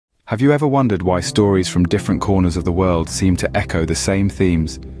Have you ever wondered why stories from different corners of the world seem to echo the same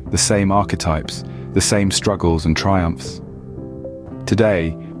themes, the same archetypes, the same struggles and triumphs?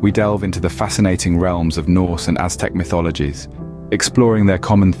 Today, we delve into the fascinating realms of Norse and Aztec mythologies, exploring their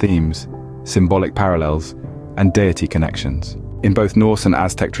common themes, symbolic parallels, and deity connections. In both Norse and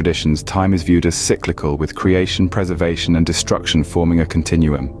Aztec traditions, time is viewed as cyclical, with creation, preservation, and destruction forming a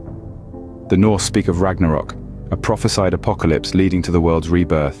continuum. The Norse speak of Ragnarok, a prophesied apocalypse leading to the world's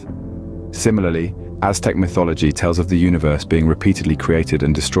rebirth. Similarly, Aztec mythology tells of the universe being repeatedly created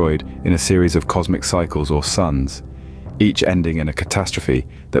and destroyed in a series of cosmic cycles or suns, each ending in a catastrophe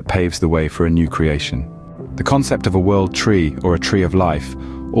that paves the way for a new creation. The concept of a world tree or a tree of life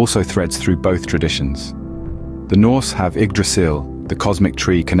also threads through both traditions. The Norse have Yggdrasil, the cosmic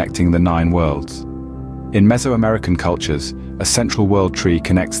tree connecting the 9 worlds. In Mesoamerican cultures, a central world tree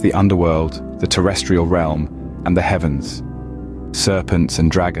connects the underworld, the terrestrial realm, and the heavens. Serpents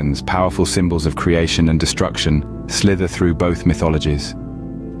and dragons, powerful symbols of creation and destruction, slither through both mythologies.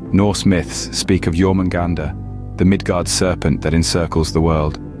 Norse myths speak of Jormungandr, the Midgard serpent that encircles the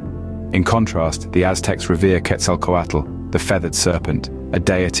world. In contrast, the Aztecs revere Quetzalcoatl, the feathered serpent, a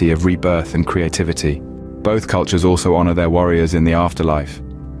deity of rebirth and creativity. Both cultures also honor their warriors in the afterlife.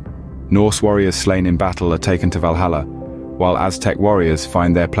 Norse warriors slain in battle are taken to Valhalla, while Aztec warriors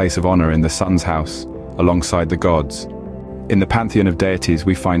find their place of honor in the sun's house, alongside the gods. In the pantheon of deities,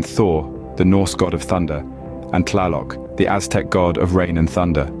 we find Thor, the Norse god of thunder, and Tlaloc, the Aztec god of rain and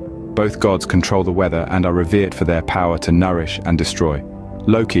thunder. Both gods control the weather and are revered for their power to nourish and destroy.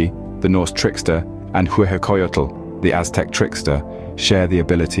 Loki, the Norse trickster, and Huehuecoyotl, the Aztec trickster, share the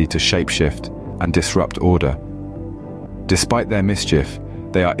ability to shapeshift and disrupt order. Despite their mischief,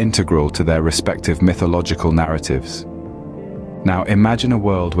 they are integral to their respective mythological narratives. Now imagine a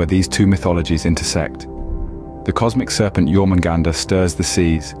world where these two mythologies intersect. The cosmic serpent Jormungandr stirs the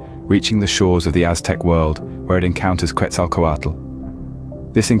seas, reaching the shores of the Aztec world, where it encounters Quetzalcoatl.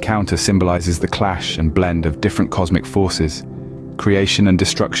 This encounter symbolizes the clash and blend of different cosmic forces, creation and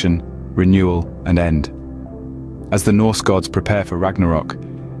destruction, renewal and end. As the Norse gods prepare for Ragnarok,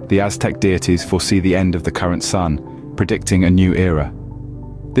 the Aztec deities foresee the end of the current sun, predicting a new era.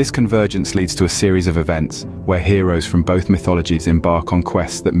 This convergence leads to a series of events where heroes from both mythologies embark on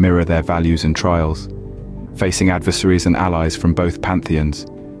quests that mirror their values and trials, facing adversaries and allies from both pantheons,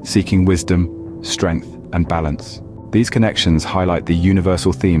 seeking wisdom, strength, and balance. These connections highlight the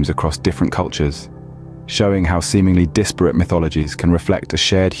universal themes across different cultures, showing how seemingly disparate mythologies can reflect a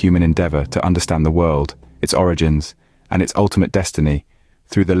shared human endeavor to understand the world, its origins, and its ultimate destiny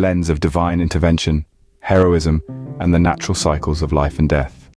through the lens of divine intervention, heroism, and the natural cycles of life and death.